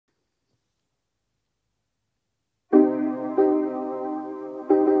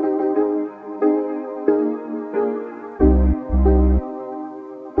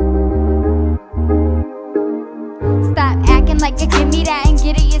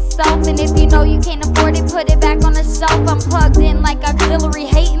know you can't afford it, put it back on the shelf. I'm plugged in like auxiliary,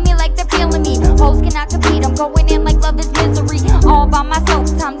 hating me like they're feeling me. Hoes cannot compete, I'm going in like love is misery. All by myself,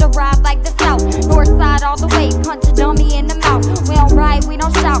 time to ride like the South. North side all the way, punch a dummy in the mouth. We don't ride, we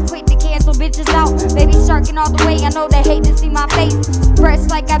don't shout, quick to cancel bitches out. Baby sharking all the way, I know they hate to see my face.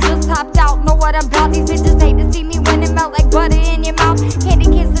 Fresh like I just hopped out, know what I'm about. These bitches hate to see me when it melt like butter in your mouth. Candy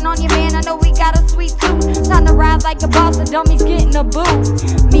kissing on your man, I know we got a sweet tooth. Time to ride like a boss, the dummies getting a boot.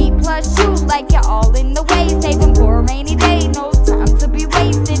 Me plus you, like you're all in the way. Saving for a rainy day, no time to be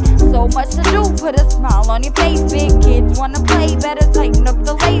wasted. So much to do, put a smile on your face. Big kids wanna play, better tighten up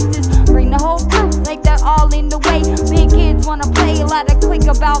the laces. Bring the whole crew, like they're all in the way. Big kids wanna play, a lot of click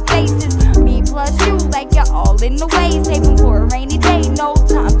about faces. Me plus you, like you're all in the way. Saving for a rainy day, no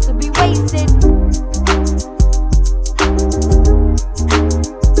time to be wasted.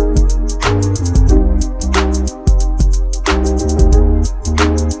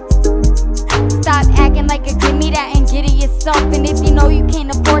 Stop acting like a gimme that and get it yourself. And if you know you can't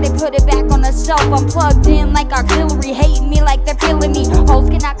afford it, put it back on the shelf. I'm plugged in like auxiliary, hating me like they're feeling me. Hoes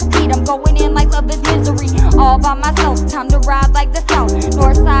cannot compete, I'm going in like love is misery. All by myself, time to ride like the South.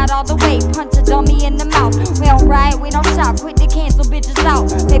 North side all the way, punch a dummy in the mouth. We don't ride, we don't shop, quick to cancel bitches out.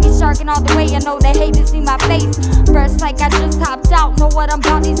 Baby sharking all the way, I know they hate to see my face. Fresh like I just hopped out, know what I'm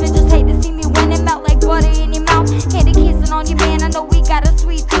about. These bitches hate to see me when it melt like butter in your mouth. Candy kissing on your man, I know we got a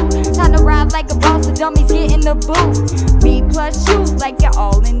sweet tooth. Time to ride like a boss, the dummies getting the boot. Me plus you, like you're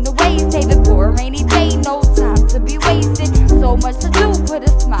all in the way. Saving for a rainy day, no time to be wasted. So much to do, put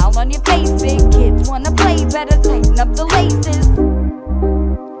a smile on your face. Big kids wanna play, better tighten up the laces.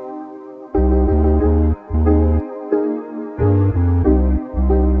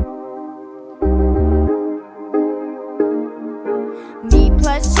 Me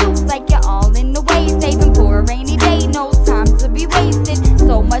plus you, like you're all in the way. Saving for a rainy day, no time to be wasted.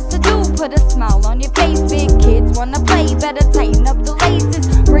 So much to do, put a smile on your face. Big kids wanna play, better tighten up the laces.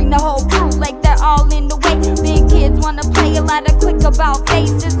 Bring the whole crew, like they're all in the way. Big kids wanna play, a lot of click about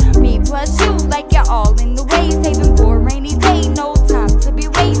faces. Me plus you, like you're all in the way. Saving